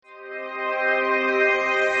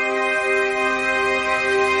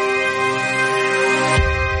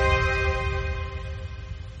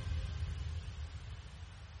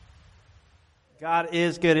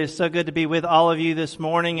is good. It is so good to be with all of you this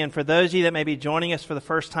morning. And for those of you that may be joining us for the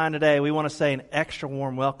first time today, we want to say an extra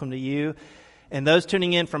warm welcome to you. And those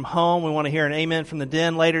tuning in from home, we want to hear an amen from the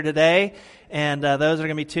den later today. And those that are going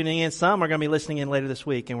to be tuning in, some are going to be listening in later this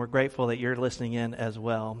week. And we're grateful that you're listening in as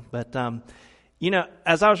well. But,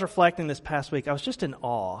 as I was reflecting this past week, I was just in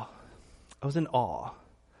awe. I was in awe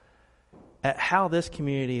at how this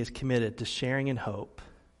community is committed to sharing in hope,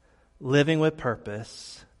 living with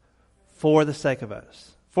purpose, for the sake of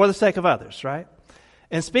others. For the sake of others, right?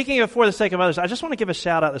 And speaking of for the sake of others, I just want to give a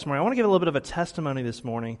shout out this morning. I want to give a little bit of a testimony this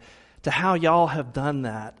morning to how y'all have done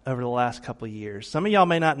that over the last couple of years. Some of y'all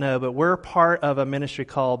may not know, but we're part of a ministry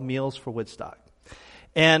called Meals for Woodstock.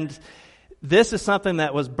 And this is something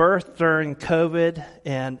that was birthed during COVID,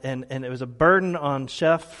 and it was a burden on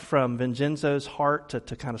Chef from Vincenzo's heart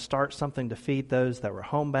to kind of start something to feed those that were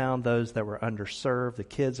homebound, those that were underserved, the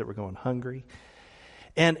kids that were going hungry.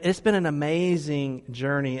 And it's been an amazing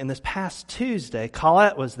journey. And this past Tuesday,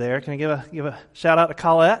 Colette was there. Can I give a shout out to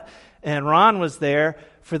Colette? And Ron was there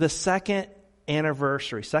for the second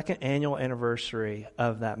annual anniversary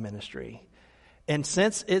of that ministry. And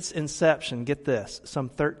since its inception, get this, some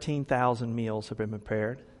 13,000 meals have been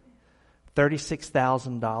prepared.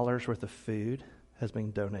 $36,000 worth of food has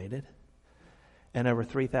been donated. And over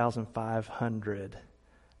 3,500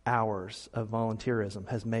 hours of volunteerism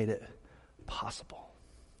has made it possible.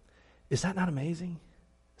 Is that not amazing?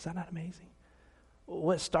 Is that not amazing?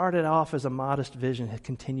 What started off as a modest vision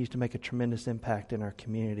continues to make a tremendous impact in our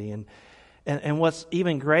community. And what's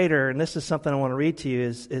even greater, and this is something I want to read to you,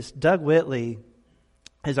 is Doug Whitley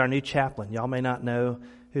is our new chaplain. Y'all may not know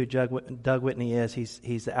who Doug Whitney is.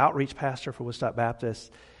 He's the outreach pastor for Woodstock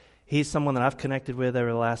Baptist. He's someone that I've connected with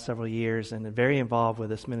over the last several years and very involved with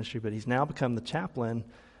this ministry, but he's now become the chaplain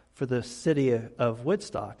for the city of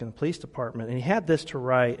Woodstock and the police department. And he had this to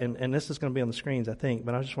write, and this is going to be on the screens, I think,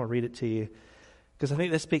 but I just want to read it to you because I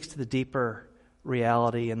think this speaks to the deeper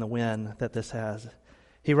reality and the win that this has.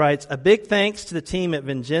 He writes, "A big thanks to the team at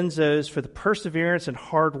Vincenzo's for the perseverance and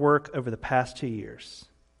hard work over the past 2 years.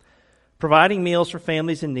 Providing meals for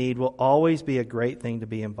families in need will always be a great thing to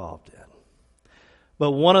be involved in.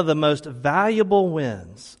 But one of the most valuable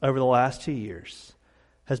wins over the last 2 years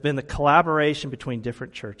has been the collaboration between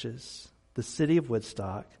different churches, the city of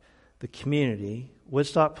Woodstock, the community,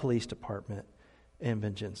 Woodstock Police Department, and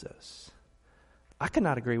Vincenzo's." I could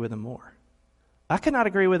not agree with him more. I could not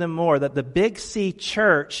agree with him more that the Big C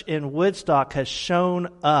Church in Woodstock has shown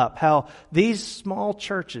up, how these small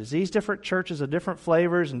churches, these different churches of different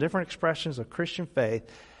flavors and different expressions of Christian faith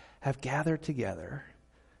have gathered together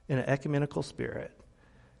in an ecumenical spirit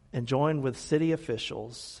and joined with city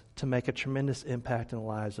officials to make a tremendous impact in the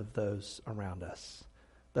lives of those around us,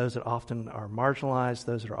 those that often are marginalized,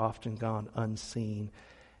 those that are often gone unseen.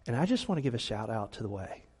 And I just want to give a shout out to the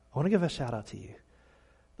way. I want to give a shout out to you.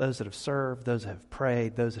 Those that have served, those that have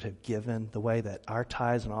prayed, those that have given, the way that our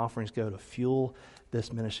tithes and offerings go to fuel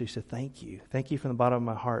this ministry. So thank you. Thank you from the bottom of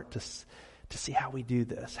my heart to see how we do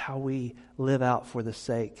this, how we live out for the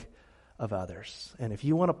sake of others. And if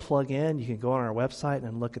you want to plug in, you can go on our website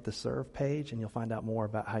and look at the serve page, and you'll find out more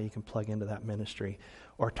about how you can plug into that ministry.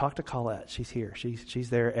 Or talk to Colette. She's here. She's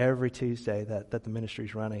there every Tuesday that the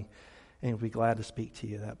ministry's running, and we'll be glad to speak to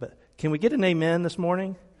you that. But can we get an amen this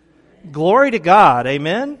morning? Glory to God.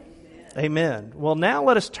 Amen? Amen. Well, now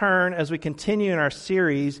let us turn as we continue in our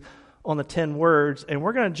series on the 10 words, and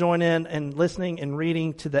we're going to join in and listening and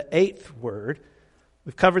reading to the 8th word.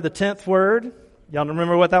 We've covered the 10th word. Y'all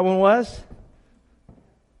remember what that one was?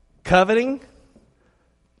 Coveting.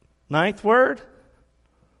 9th word?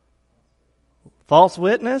 False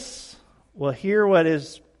witness. Well, hear what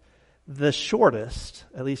is the shortest,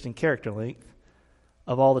 at least in character length,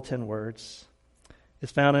 of all the 10 words.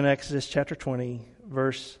 It's found in Exodus chapter 20,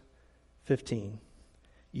 verse 15.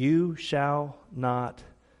 You shall not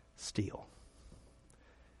steal.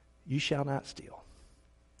 You shall not steal.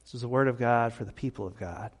 This is the word of God for the people of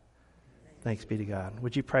God. Thanks be to God.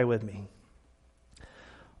 Would you pray with me?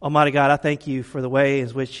 Almighty God, I thank you for the ways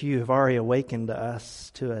in which you have already awakened us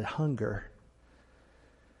to a hunger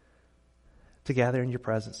to gather in your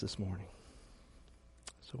presence this morning.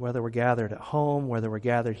 So whether we're gathered at home, whether we're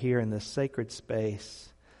gathered here in this sacred space,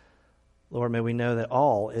 Lord, may we know that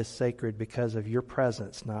all is sacred because of your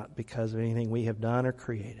presence, not because of anything we have done or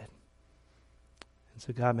created. And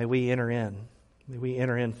so God, may we enter in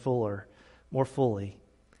more fully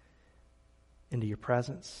into your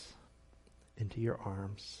presence, into your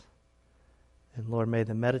arms. And Lord, may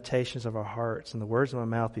the meditations of our hearts and the words of my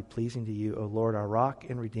mouth be pleasing to you, O Lord, our rock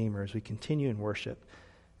and redeemer, as we continue in worship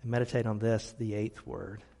and meditate on this, the 8th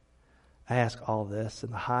word. I ask all this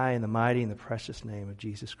in the high and the mighty and the precious name of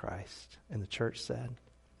Jesus Christ. And the church said,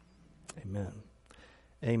 amen.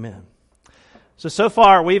 Amen. So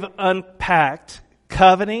far we've unpacked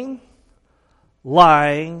coveting,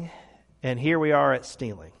 lying, and here we are at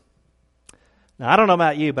stealing. Now, I don't know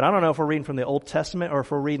about you, but I don't know if we're reading from the Old Testament or if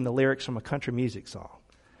we're reading the lyrics from a country music song.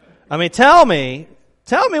 I mean, tell me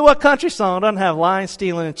what country song doesn't have lying,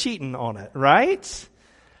 stealing, and cheating on it, right?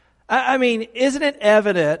 I mean, isn't it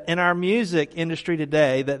evident in our music industry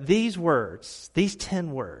today that these words, these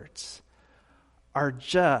 10 words, are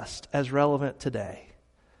just as relevant today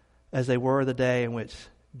as they were the day in which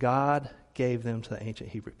God gave them to the ancient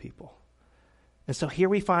Hebrew people? And so here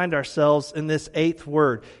we find ourselves in this 8th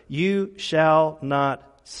word, you shall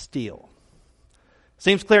not steal.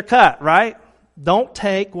 Seems clear cut, right? Don't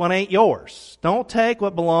take what ain't yours. Don't take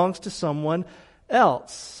what belongs to someone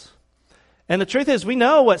else. And the truth is, we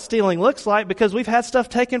know what stealing looks like because we've had stuff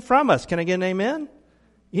taken from us. Can I get an amen?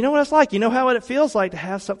 You know what it's like. You know how it feels like to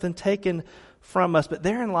have something taken from us. But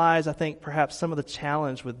therein lies, I think, perhaps some of the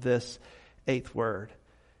challenge with this 8th word,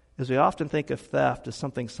 is we often think of theft as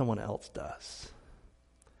something someone else does.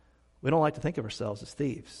 We don't like to think of ourselves as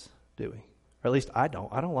thieves, do we? Or at least I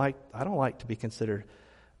don't. I don't like to be considered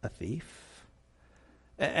a thief.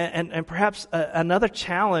 And perhaps another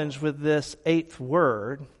challenge with this 8th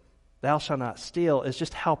word, thou shalt not steal, is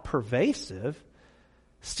just how pervasive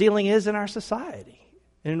stealing is in our society,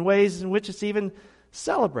 in ways in which it's even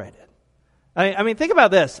celebrated. I mean, think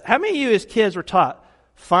about this. How many of you as kids were taught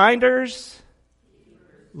finders,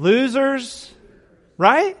 losers,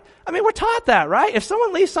 right? I mean, we're taught that, right? If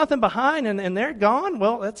someone leaves something behind and they're gone,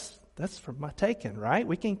 well, that's for my taking, right?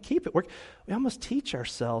 We can keep it. We almost teach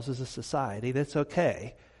ourselves as a society that it's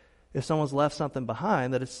okay if someone's left something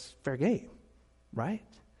behind, that it's fair game, right?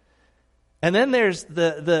 And then there's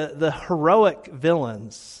the heroic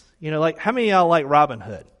villains. You know, like, how many of y'all like Robin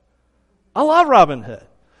Hood? I love Robin Hood.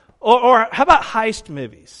 Or how about heist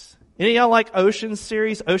movies? Any of y'all like Ocean's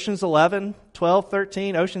series? Ocean's 11, 12,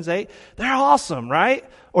 13, Ocean's 8? They're awesome, right?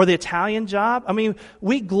 Or The Italian Job? I mean,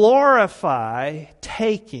 we glorify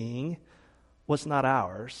taking what's not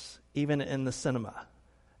ours, even in the cinema.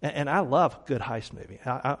 And I love a good heist movie.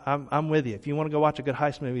 I'm with you. If you want to go watch a good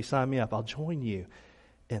heist movie, sign me up. I'll join you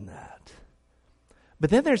in that. But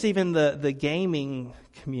then there's even the gaming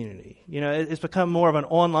community. You know, it's become more of an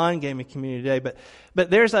online gaming community today. But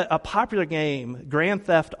there's a popular game, Grand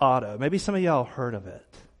Theft Auto. Maybe some of y'all heard of it.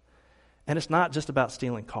 And it's not just about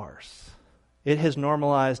stealing cars. It has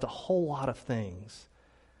normalized a whole lot of things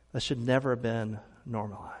that should never have been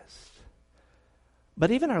normalized. But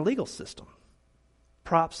even our legal system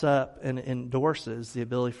props up and endorses the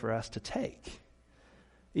ability for us to take.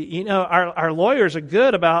 You know, our lawyers are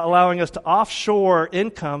good about allowing us to offshore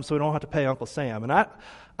income so we don't have to pay Uncle Sam. And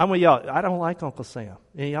I'm with y'all. I don't like Uncle Sam.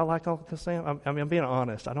 Y'all like Uncle Sam? I'm being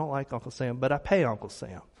honest. I don't like Uncle Sam, but I pay Uncle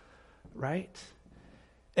Sam, right?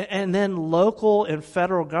 And then local and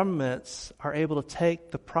federal governments are able to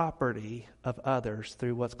take the property of others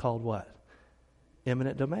through what's called what?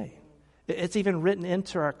 Eminent domain. It's even written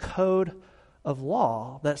into our code of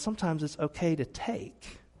law that sometimes it's okay to take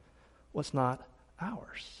what's not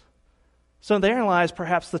ours. So therein lies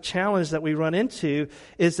perhaps the challenge that we run into,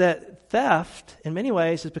 is that theft in many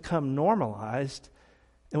ways has become normalized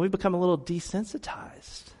and we've become a little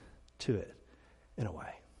desensitized to it in a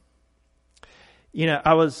way. You know,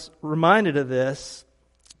 I was reminded of this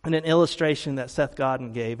in an illustration that Seth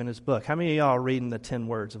Godin gave in his book. How many of y'all are reading the 10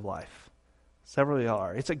 Words of Life? Several of y'all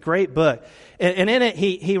are. It's a great book. And in it,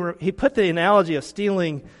 he put the analogy of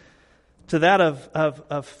stealing to that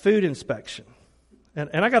of food inspection.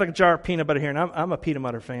 And I got a jar of peanut butter here, and I'm a peanut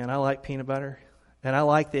butter fan. I like peanut butter. And I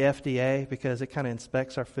like the FDA because it kind of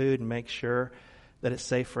inspects our food and makes sure that it's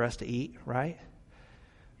safe for us to eat, right?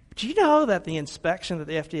 But you know that the inspection that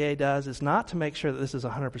the FDA does is not to make sure that this is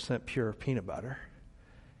 100% pure peanut butter.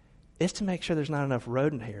 It's to make sure there's not enough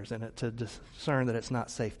rodent hairs in it to discern that it's not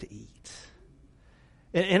safe to eat.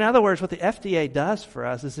 In other words, what the FDA does for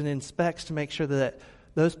us is it inspects to make sure that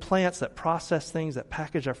those plants that process things, that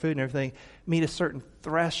package our food and everything, meet a certain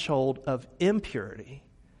threshold of impurity.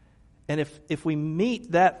 And if we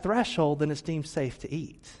meet that threshold, then it's deemed safe to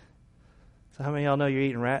eat. So how many of y'all know you're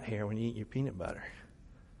eating rat hair when you eat your peanut butter?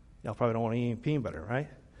 Y'all probably don't want to eat any peanut butter, right?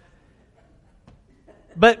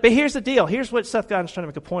 But here's the deal. Here's what Seth Godin's trying to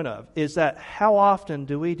make a point of, is that how often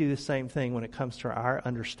do we do the same thing when it comes to our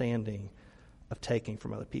understanding of taking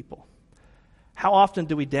from other people? How often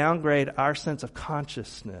do we downgrade our sense of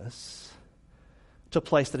consciousness to a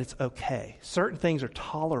place that it's okay? Certain things are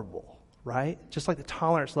tolerable, right? Just like the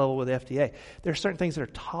tolerance level with the FDA. There are certain things that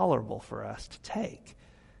are tolerable for us to take.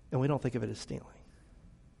 and we don't think of it as stealing.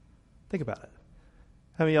 Think about it.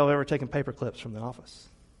 How many of y'all have ever taken paper clips from the office?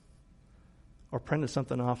 Or printed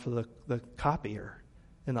something off of the copier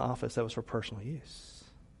in the office that was for personal use?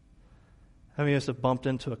 How many of us have bumped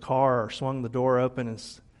into a car or swung the door open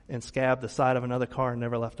and scabbed the side of another car and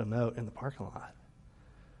never left a note in the parking lot?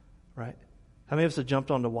 Right? How many of us have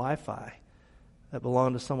jumped onto Wi-Fi that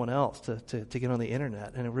belonged to someone else to get on the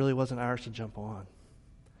internet, and it really wasn't ours to jump on?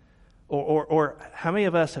 Or how many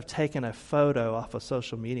of us have taken a photo off of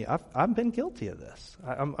social media? I've been guilty of this.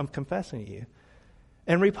 I'm confessing to you.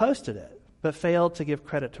 And reposted it, but failed to give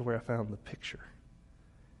credit to where I found the picture.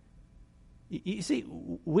 You see,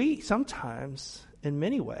 we sometimes, in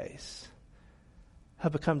many ways,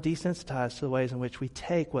 have become desensitized to the ways in which we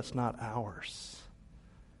take what's not ours.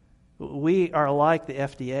 We are like the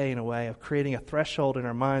FDA in a way of creating a threshold in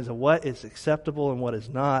our minds of what is acceptable and what is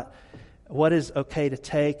not, what is okay to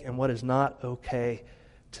take and what is not okay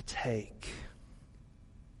to take.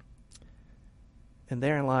 And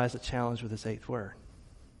therein lies the challenge with this eighth word.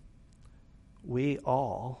 We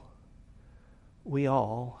all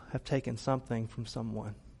have taken something from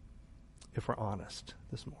someone, if we're honest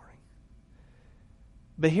this morning.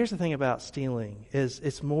 But here's the thing about stealing, is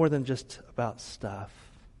it's more than just about stuff.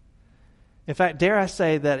 In fact, dare I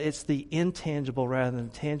say that it's the intangible rather than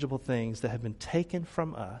tangible things that have been taken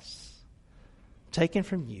from us, taken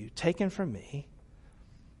from you, taken from me,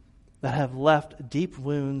 that have left deep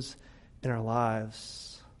wounds in our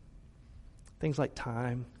lives. Things like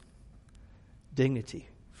time, dignity,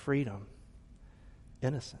 freedom,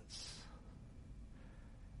 innocence.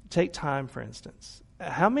 Take time, for instance.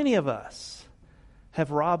 How many of us have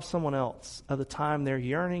robbed someone else of the time they're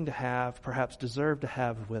yearning to have, perhaps deserve to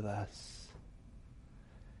have with us?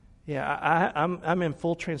 Yeah, I'm in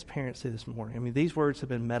full transparency this morning. I mean, these words have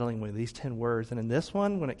been meddling with, these 10 words. And in this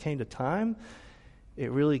one, when it came to time,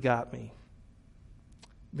 it really got me.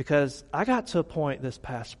 Because I got to a point this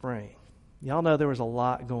past spring. Y'all know there was a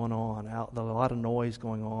lot going on out there, a lot of noise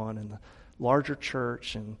going on in the larger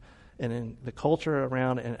church and in the culture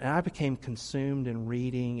around it. And I became consumed in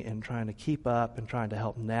reading and trying to keep up and trying to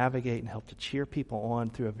help navigate and help to cheer people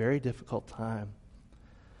on through a very difficult time.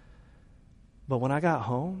 But when I got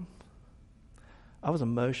home, I was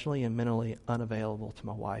emotionally and mentally unavailable to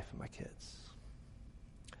my wife and my kids.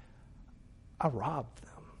 I robbed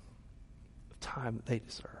them of time that they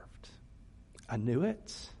deserved. I knew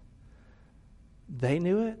it. They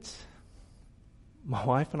knew it. My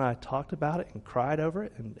wife and I talked about it and cried over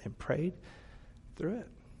it and prayed through it.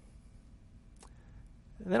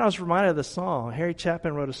 And then I was reminded of the song. Harry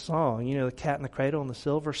Chapin wrote a song, you know, The Cat in the Cradle and the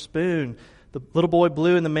Silver Spoon. The little boy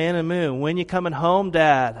blue and the man in the moon. When you coming home,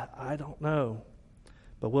 Dad? I don't know.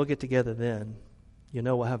 But we'll get together then. You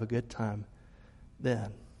know we'll have a good time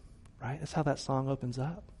then. Right? That's how that song opens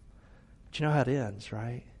up. But you know how it ends,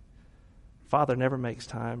 right? Father never makes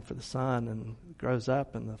time for the son and grows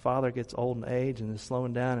up, and the father gets old in age and is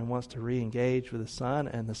slowing down and wants to re-engage with the son,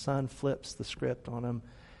 and the son flips the script on him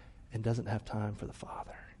and doesn't have time for the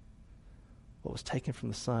father. What was taken from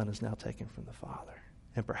the son is now taken from the father,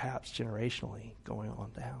 and perhaps generationally going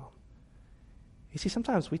on down. You see,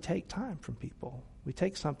 sometimes we take time from people. We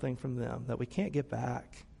take something from them that we can't get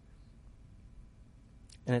back.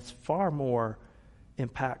 And it's far more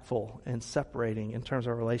impactful and separating in terms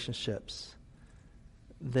of our relationships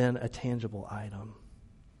than a tangible item.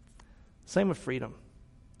 Same with freedom.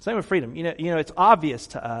 Same with freedom. You know, it's obvious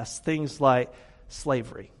to us things like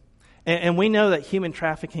slavery. And we know that human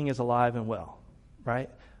trafficking is alive and well, right?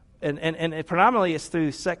 And predominantly it's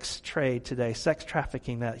through sex trade today, sex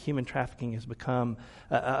trafficking, that human trafficking has become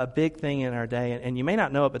a big thing in our day. And you may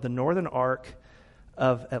not know it, but the Northern Arc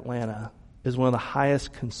of Atlanta is one of the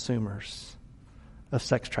highest consumers of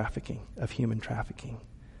sex trafficking, of human trafficking.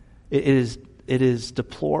 It is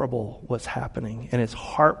deplorable what's happening, and it's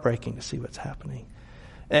heartbreaking to see what's happening.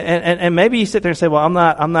 And maybe you sit there and say, well,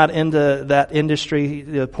 I'm not into that industry,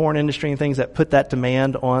 the porn industry and things that put that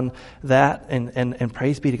demand on that, and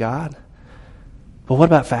praise be to God. But what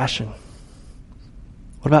about fashion?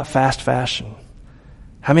 What about fast fashion?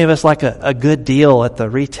 How many of us like a good deal at the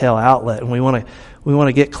retail outlet, and we want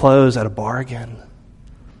to get clothes at a bargain?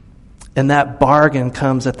 And that bargain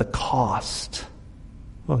comes at the cost.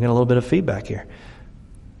 We'll get a little bit of feedback here.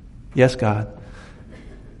 Yes, God.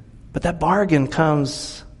 But that bargain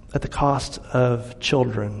comes at the cost of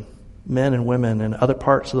children, men and women in other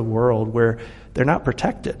parts of the world where they're not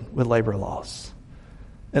protected with labor laws.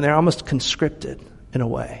 And they're almost conscripted, in a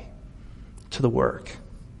way, to the work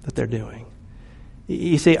that they're doing.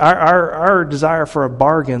 You see, our desire for a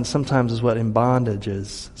bargain sometimes is what in bondage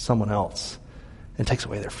is someone else and takes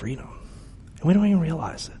away their freedom. And we don't even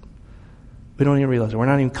realize it.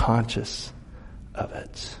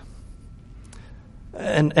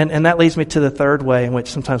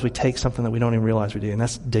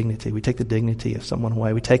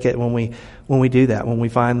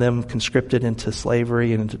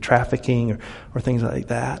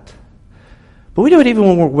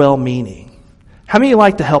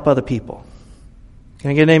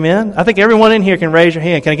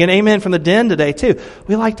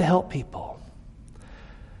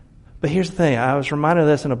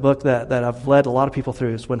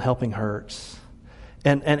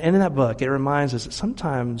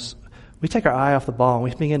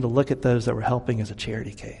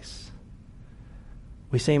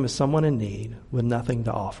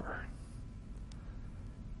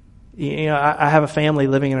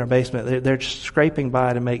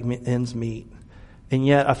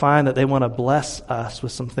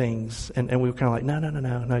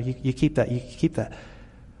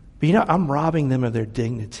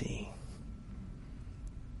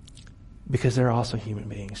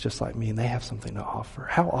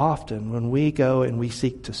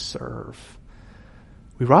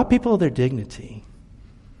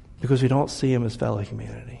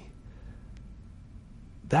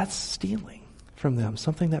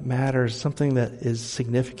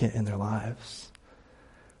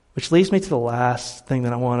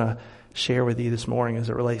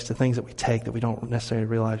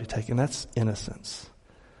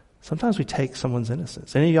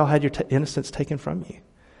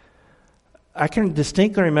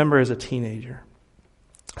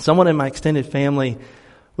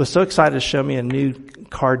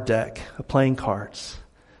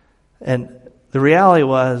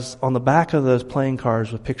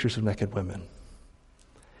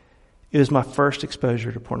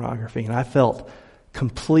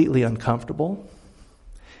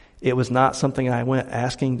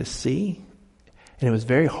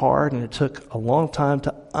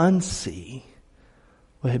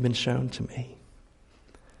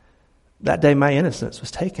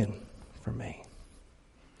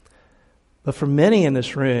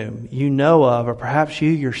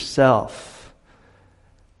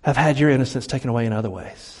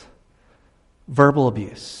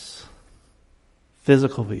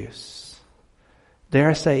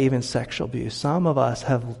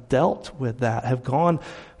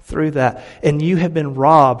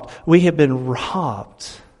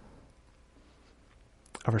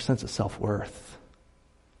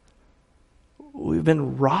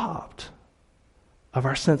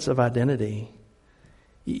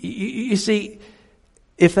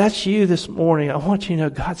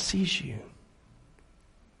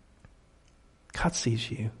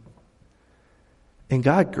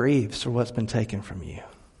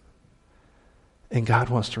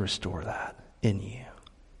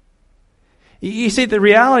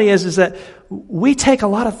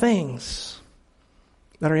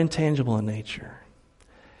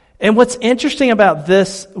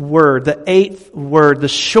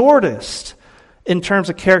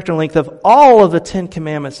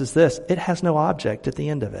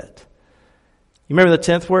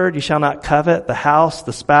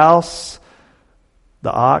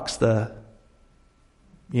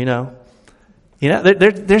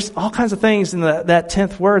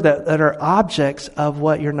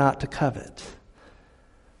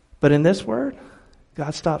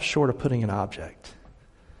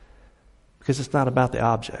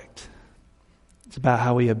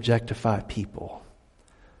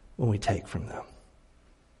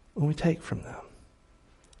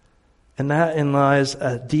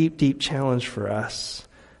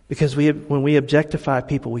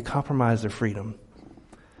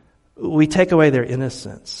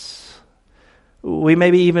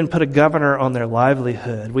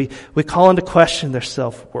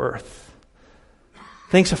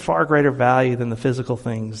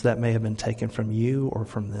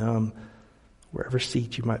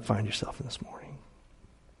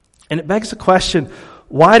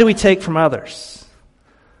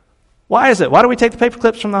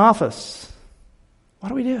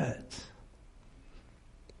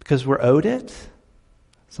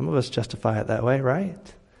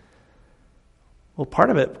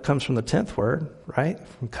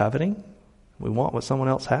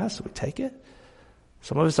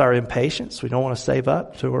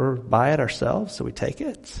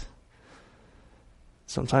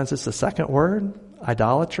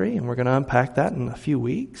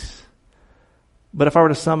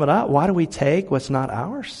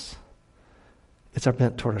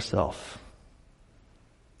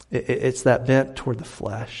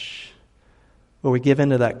 where we give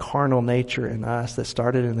into that carnal nature in us that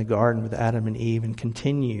started in the garden with Adam and Eve and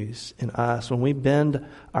continues in us. When we bend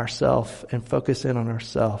ourselves and focus in on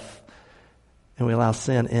ourselves and we allow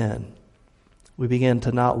sin in, we begin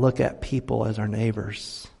to not look at people as our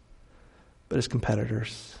neighbors, but as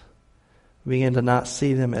competitors. We begin to not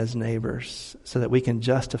see them as neighbors so that we can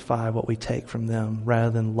justify what we take from them rather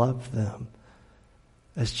than love them,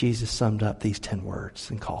 as Jesus summed up these 10 words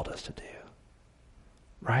and called us to do.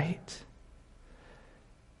 Right?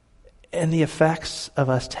 And the effects of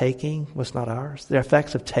us taking was not ours. The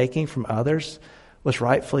effects of taking from others was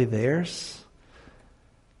rightfully theirs.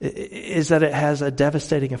 Is that it has a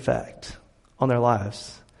devastating effect on their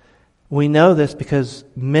lives. We know this because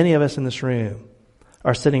many of us in this room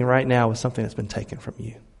are sitting right now with something that's been taken from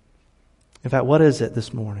you. In fact, what is it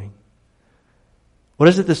this morning? What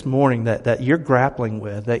is it this morning that you're grappling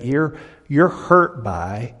with, that you're hurt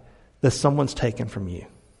by, that someone's taken from you?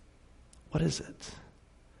 What is it?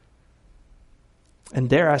 And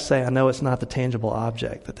dare I say, I know it's not the tangible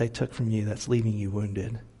object that they took from you that's leaving you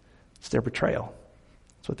wounded. It's their betrayal.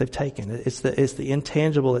 It's what they've taken. It's the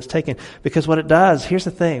intangible that's taken. Because what it does, here's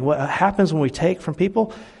the thing. What happens when we take from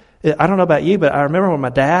people, I don't know about you, but I remember when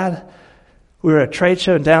my dad, we were at a trade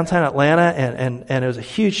show in downtown Atlanta, and it was a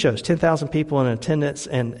huge show. It was 10,000 people in attendance,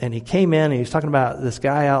 and he came in and he was talking about this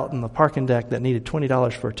guy out in the parking deck that needed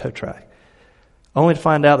 $20 for a tow truck. Only to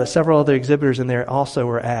find out that several other exhibitors in there also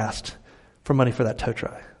were asked for money for that tow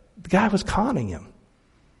truck. The guy was conning him.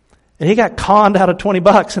 And he got conned out of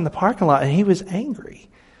 $20 in the parking lot, and he was angry.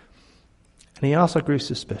 And he also grew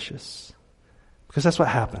suspicious. Because that's what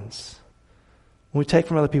happens. When we take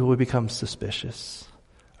from other people, we become suspicious.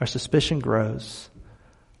 Our suspicion grows.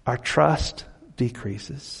 Our trust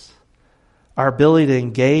decreases. Our ability to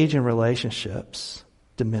engage in relationships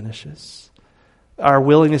diminishes. Our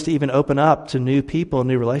willingness to even open up to new people and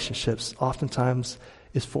new relationships oftentimes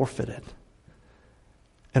is forfeited.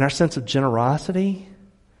 And our sense of generosity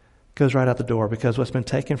goes right out the door, because what's been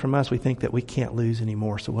taken from us, we think that we can't lose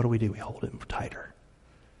anymore. So what do? We hold it tighter.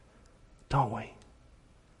 Don't we?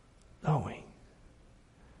 Don't we?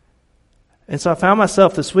 And so I found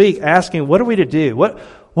myself this week asking, what are we to do? What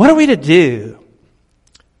are we to do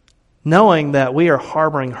knowing that we are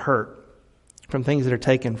harboring hurt from things that are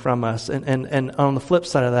taken from us? And on the flip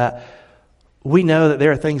side of that, we know that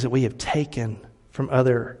there are things that we have taken from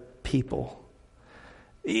other people.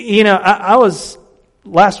 You know, I was,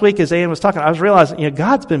 last week as Ian was talking, I was realizing,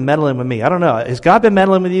 God's been meddling with me. I don't know. Has God been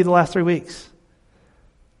meddling with you the last 3 weeks?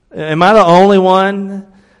 Am I the only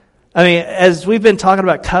one? I mean, as we've been talking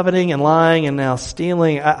about coveting and lying and now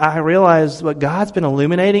stealing, I realize what God's been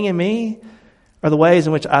illuminating in me are the ways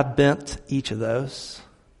in which I've bent each of those.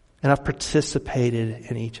 And I've participated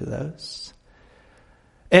in each of those.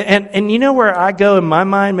 And you know where I go in my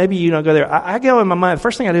mind? Maybe you don't go there. I go in my mind, the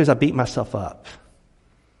first thing I do is I beat myself up.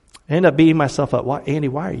 I end up beating myself up. Andy,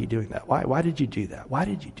 why are you doing that? Why did you do that? Why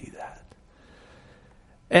did you do that?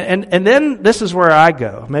 And then this is where I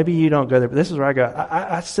go. Maybe you don't go there, but this is where I go.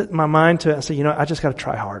 I sit in my mind to it and say, I just got to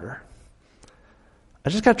try harder. I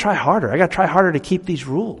just got to try harder. I got to try harder to keep these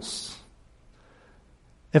rules.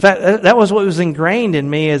 In fact, that was what was ingrained in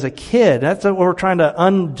me as a kid. That's what we're trying to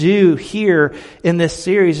undo here in this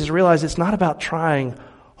series, is realize it's not about trying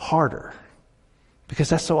harder. Because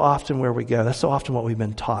that's so often where we go. That's so often what we've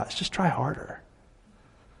been taught. It's just try harder.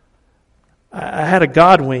 I had a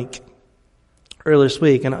God wink earlier this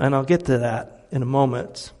week, and I'll get to that in a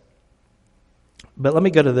moment. But let me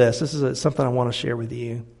go to this. This is something I want to share with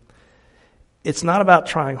you. It's not about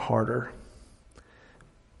trying harder.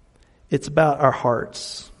 It's about our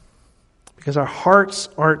hearts. Because our hearts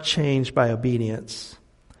aren't changed by obedience.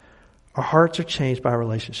 Our hearts are changed by a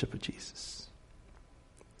relationship with Jesus.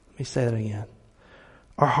 Let me say that again.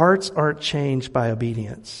 Our hearts aren't changed by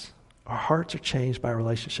obedience. Our hearts are changed by a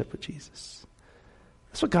relationship with Jesus.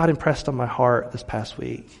 That's what God impressed on my heart this past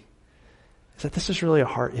week. Is that this is really a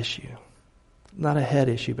heart issue. Not a head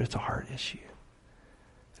issue, but it's a heart issue.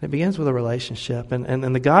 And it begins with a relationship.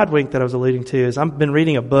 And the God wink that I was alluding to is, I've been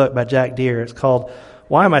reading a book by Jack Deere. It's called,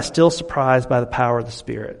 Why Am I Still Surprised by the Power of the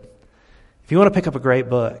Spirit? If you want to pick up a great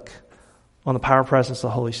book on the power and presence of the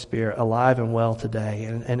Holy Spirit, alive and well today,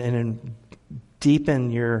 and deepen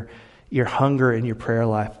your hunger in your prayer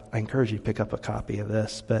life, I encourage you to pick up a copy of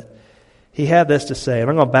this. But he had this to say, and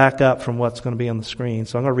I'm going to back up from what's going to be on the screen.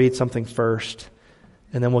 So I'm going to read something first,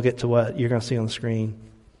 and then we'll get to what you're going to see on the screen.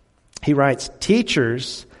 He writes,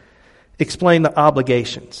 teachers explain the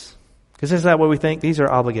obligations. Because isn't that what we think? These are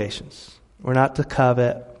obligations. We're not to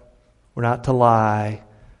covet. We're not to lie.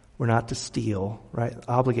 We're not to steal, right?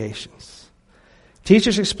 Obligations.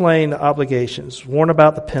 Teachers explain the obligations, warn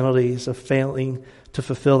about the penalties of failing to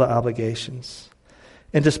fulfill the obligations,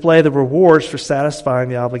 and display the rewards for satisfying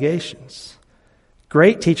the obligations.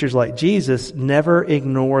 Great teachers like Jesus never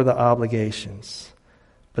ignore the obligations,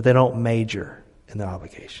 but they don't major in the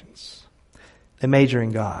obligations. They major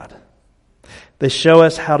in God. They show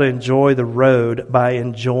us how to enjoy the road by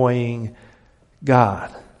enjoying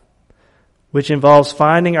God, which involves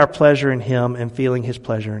finding our pleasure in Him and feeling His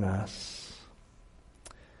pleasure in us.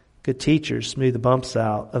 Good teachers smooth the bumps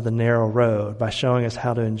out of the narrow road by showing us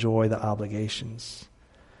how to enjoy the obligations.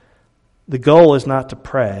 The goal is not to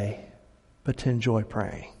pray, but to enjoy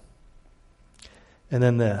praying. And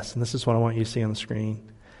then this is what I want you to see on the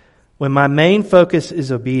screen. When my main focus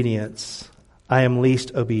is obedience, I am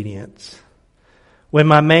least obedient. When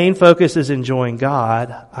my main focus is enjoying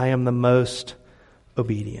God, I am the most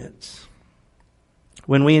obedient.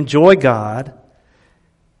 When we enjoy God,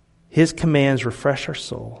 His commands refresh our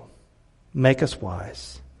soul, make us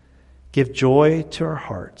wise, give joy to our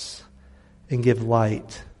hearts, and give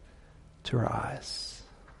light to our eyes.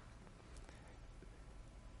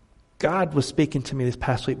 God was speaking to me this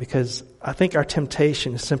past week because I think our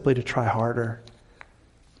temptation is simply to try harder,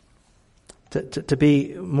 to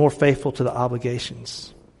be more faithful to the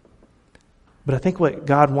obligations. But I think what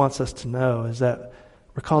God wants us to know is that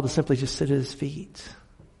we're called to simply just sit at His feet.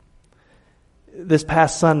 This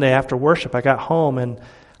past Sunday after worship, I got home and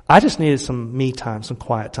I just needed some me time, some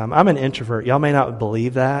quiet time. I'm an introvert. Y'all may not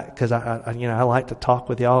believe that because I like to talk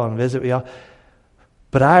with y'all and visit with y'all.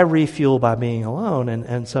 But I refuel by being alone.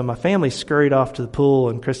 And so my family scurried off to the pool,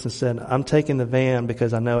 and Kristen said, I'm taking the van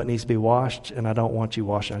because I know it needs to be washed, and I don't want you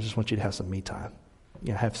washing. I just want you to have some me time.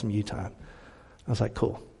 Have some you time. I was like,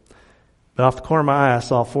 cool. But off the corner of my eye, I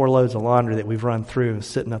saw 4 loads of laundry that we've run through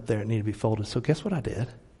sitting up there that needed to be folded. So guess what I did?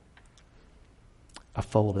 I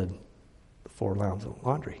folded the 4 loads of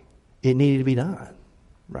laundry. It needed to be done,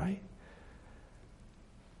 right?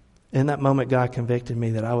 In that moment, God convicted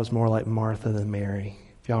me that I was more like Martha than Mary.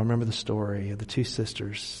 If y'all remember the story of the 2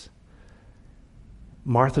 sisters,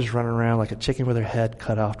 Martha's running around like a chicken with her head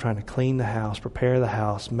cut off, trying to clean the house, prepare the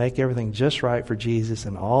house, make everything just right for Jesus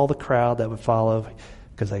and all the crowd that would follow,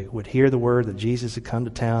 because they would hear the word that Jesus had come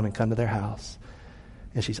to town and come to their house.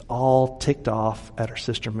 And she's all ticked off at her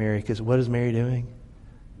sister Mary, because what is Mary doing?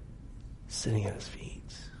 Sitting at His feet.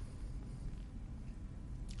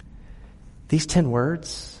 These 10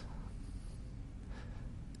 words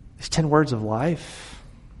of life,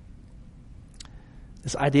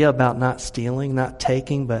 this idea about not stealing, not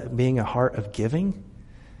taking, but being a heart of giving,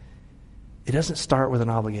 it doesn't start with an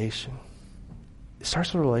obligation. It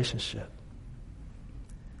starts with a relationship.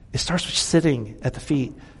 It starts with sitting at the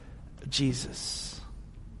feet of Jesus.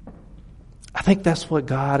 I think that's what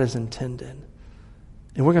God has intended.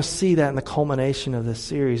 And we're going to see that in the culmination of this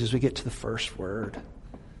series as we get to the first word.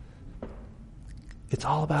 It's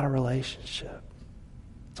all about a relationship.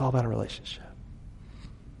 It's all about a relationship.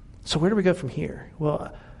 So where do we go from here?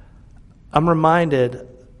 Well, I'm reminded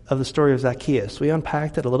of the story of Zacchaeus. We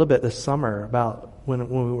unpacked it a little bit this summer about when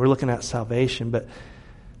we were looking at salvation, but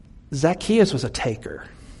Zacchaeus was a taker.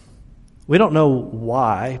 We don't know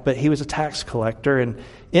why, but he was a tax collector, and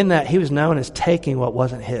in that he was known as taking what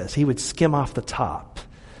wasn't his. He would skim off the top.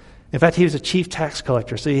 In fact, he was a chief tax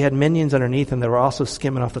collector, so he had minions underneath him that were also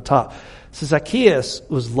skimming off the top. So Zacchaeus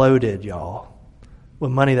was loaded, y'all,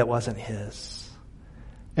 with money that wasn't his.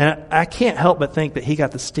 And I can't help but think that he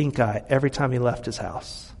got the stink eye every time he left his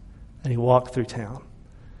house and he walked through town.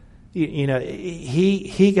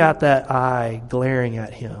 He got that eye glaring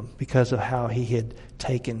at him because of how he had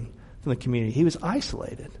taken from the community. He was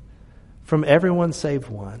isolated from everyone save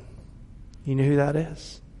one. You know who that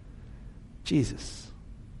is? Jesus,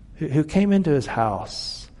 who came into his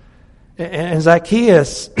house. And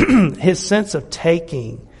Zacchaeus, his sense of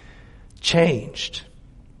taking changed.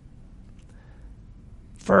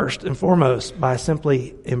 First and foremost, by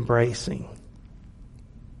simply embracing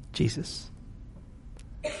Jesus.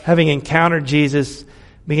 Having encountered Jesus,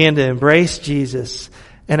 began to embrace Jesus.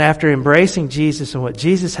 And after embracing Jesus and what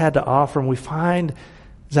Jesus had to offer him, we find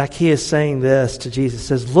Zacchaeus saying this to Jesus.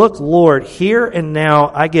 Says, "Look, Lord, here and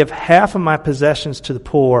now I give half of my possessions to the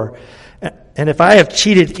poor. And if I have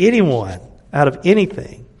cheated anyone out of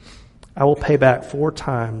anything, I will pay back 4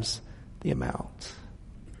 times the amount."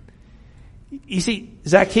 You see,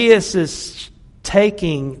 Zacchaeus'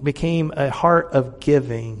 taking became a heart of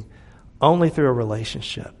giving only through a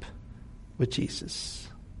relationship with Jesus.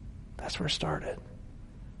 That's where it started.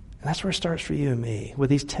 And that's where it starts for you and me, with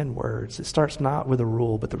these 10 words. It starts not with a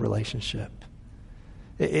rule, but the relationship.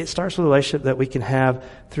 It starts with a relationship that we can have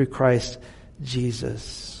through Christ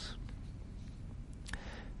Jesus.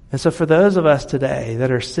 And so for those of us today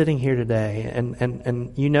that are sitting here today,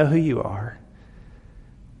 and you know who you are,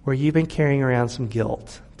 where you've been carrying around some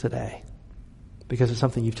guilt today because of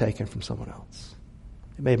something you've taken from someone else.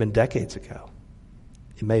 It may have been decades ago.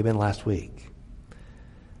 It may have been last week.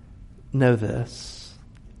 Know this.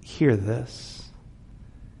 Hear this.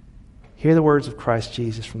 Hear the words of Christ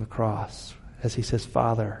Jesus from the cross as he says,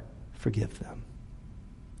 Father, forgive them.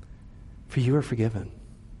 For you are forgiven.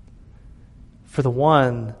 For the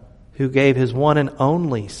one who gave his one and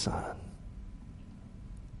only Son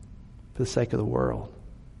for the sake of the world.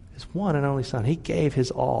 His one and only Son. He gave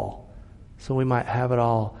his all so we might have it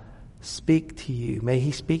all. Speak to you. May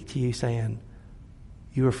he speak to you saying,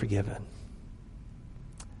 you are forgiven.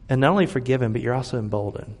 And not only forgiven, but you're also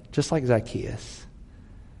emboldened, just like Zacchaeus,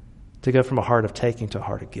 to go from a heart of taking to a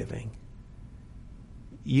heart of giving.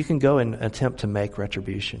 You can go and attempt to make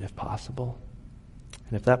retribution if possible.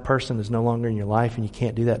 And if that person is no longer in your life and you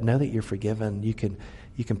can't do that, know that you're forgiven. You can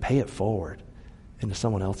pay it forward into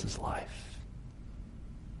someone else's life.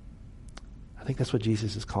 I think that's what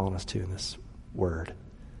Jesus is calling us to in this word.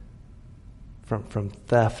 From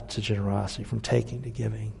theft to generosity, from taking to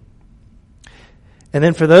giving. And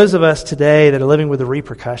then for those of us today that are living with the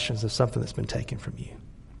repercussions of something that's been taken from you,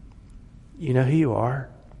 you know who you are.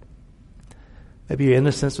 Maybe your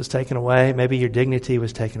innocence was taken away. Maybe your dignity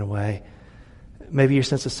was taken away. Maybe your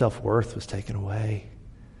sense of self-worth was taken away.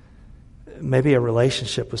 Maybe a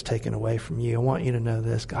relationship was taken away from you. I want you to know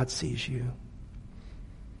this. God sees you.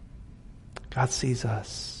 God sees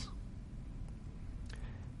us.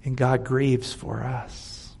 And God grieves for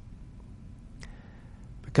us.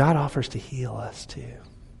 But God offers to heal us too.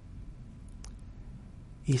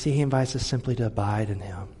 You see, he invites us simply to abide in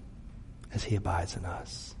him as he abides in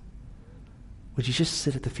us. Would you just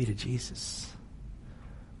sit at the feet of Jesus?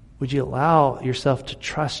 Would you allow yourself to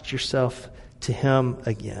trust yourself to him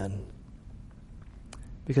again?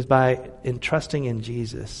 Because by entrusting in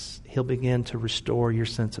Jesus, he'll begin to restore your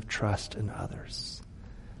sense of trust in others.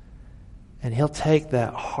 And he'll take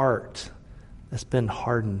that heart that's been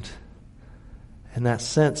hardened and that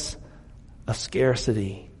sense of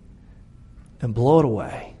scarcity and blow it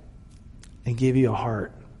away and give you a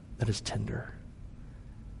heart that is tender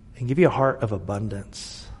and give you a heart of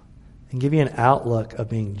abundance and give you an outlook of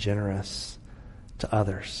being generous to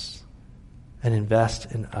others and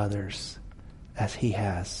invest in others as he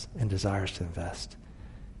has and desires to invest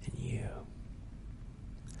in you.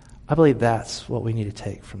 I believe that's what we need to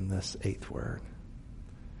take from this 8th word.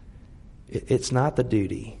 It's not the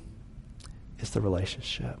duty, it's the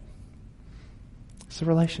relationship. It's the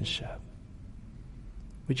relationship.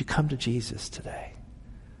 Would you come to Jesus today?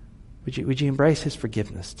 Would you embrace his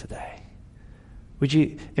forgiveness today? Would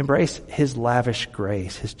you embrace his lavish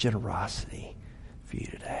grace, his generosity for you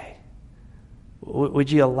today? Would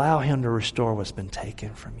you allow him to restore what's been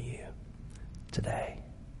taken from you today?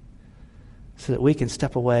 So that we can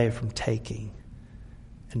step away from taking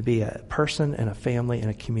and be a person and a family and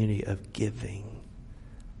a community of giving.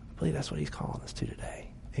 I believe that's what he's calling us to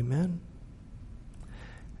today. Amen?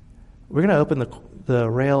 We're going to open the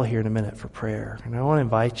rail here in a minute for prayer. And I want to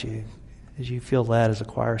invite you, as you feel led, as the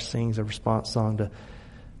choir sings a response song,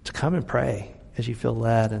 to come and pray as you feel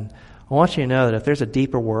led. And I want you to know that if there's a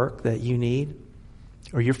deeper work that you need,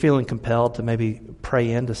 or you're feeling compelled to maybe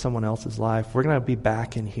pray into someone else's life, we're going to be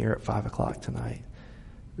back in here at 5 o'clock tonight.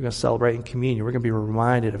 We're going to celebrate in communion. We're going to be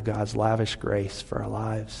reminded of God's lavish grace for our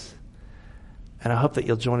lives. And I hope that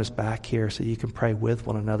you'll join us back here so you can pray with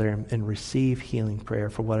one another and receive healing prayer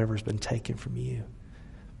for whatever's been taken from you.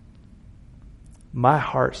 My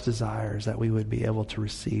heart's desire is that we would be able to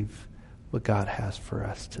receive what God has for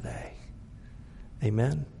us today.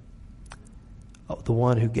 Amen? The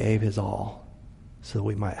one who gave his all so that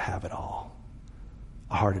we might have it all.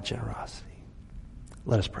 A heart of generosity.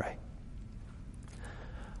 Let us pray.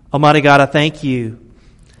 Almighty God, I thank you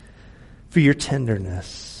for your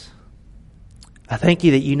tenderness. I thank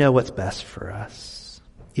you that you know what's best for us,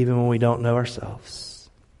 even when we don't know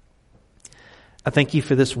ourselves. I thank you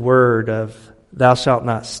for this word of thou shalt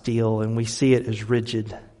not steal, and we see it as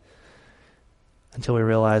rigid until we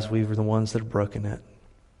realize we were the ones that have broken it.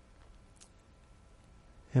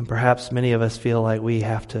 And perhaps many of us feel like we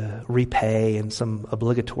have to repay in some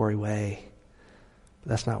obligatory way. But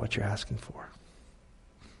that's not what you're asking for.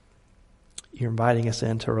 You're inviting us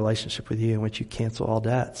into a relationship with you in which you cancel all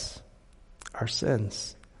debts, our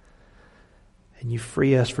sins. And you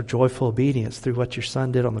free us for joyful obedience through what your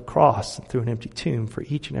Son did on the cross and through an empty tomb for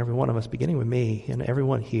each and every one of us, beginning with me and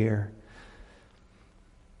everyone here.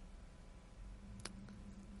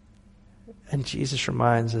 And Jesus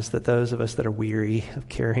reminds us that those of us that are weary of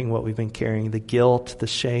carrying what we've been carrying, the guilt, the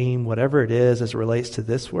shame, whatever it is as it relates to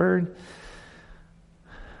this word,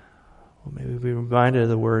 well, maybe be reminded of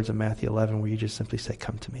the words of Matthew 11 where you just simply say,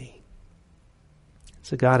 come to me.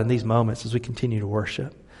 So God, in these moments as we continue to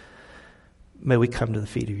worship, may we come to the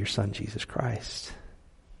feet of your Son, Jesus Christ.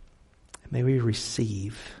 And may we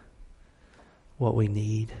receive what we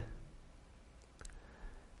need.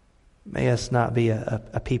 May us not be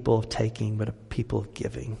a people of taking, but a people of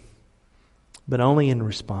giving. But only in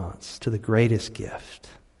response to the greatest gift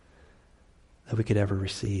that we could ever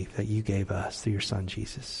receive, that you gave us through your Son,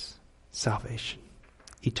 Jesus. Salvation,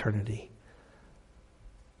 eternity,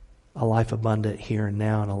 a life abundant here and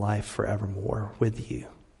now, and a life forevermore with you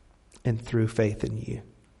and through faith in you.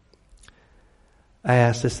 I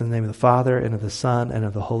ask this in the name of the Father, and of the Son, and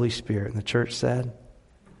of the Holy Spirit. And the church said,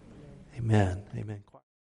 amen. Amen.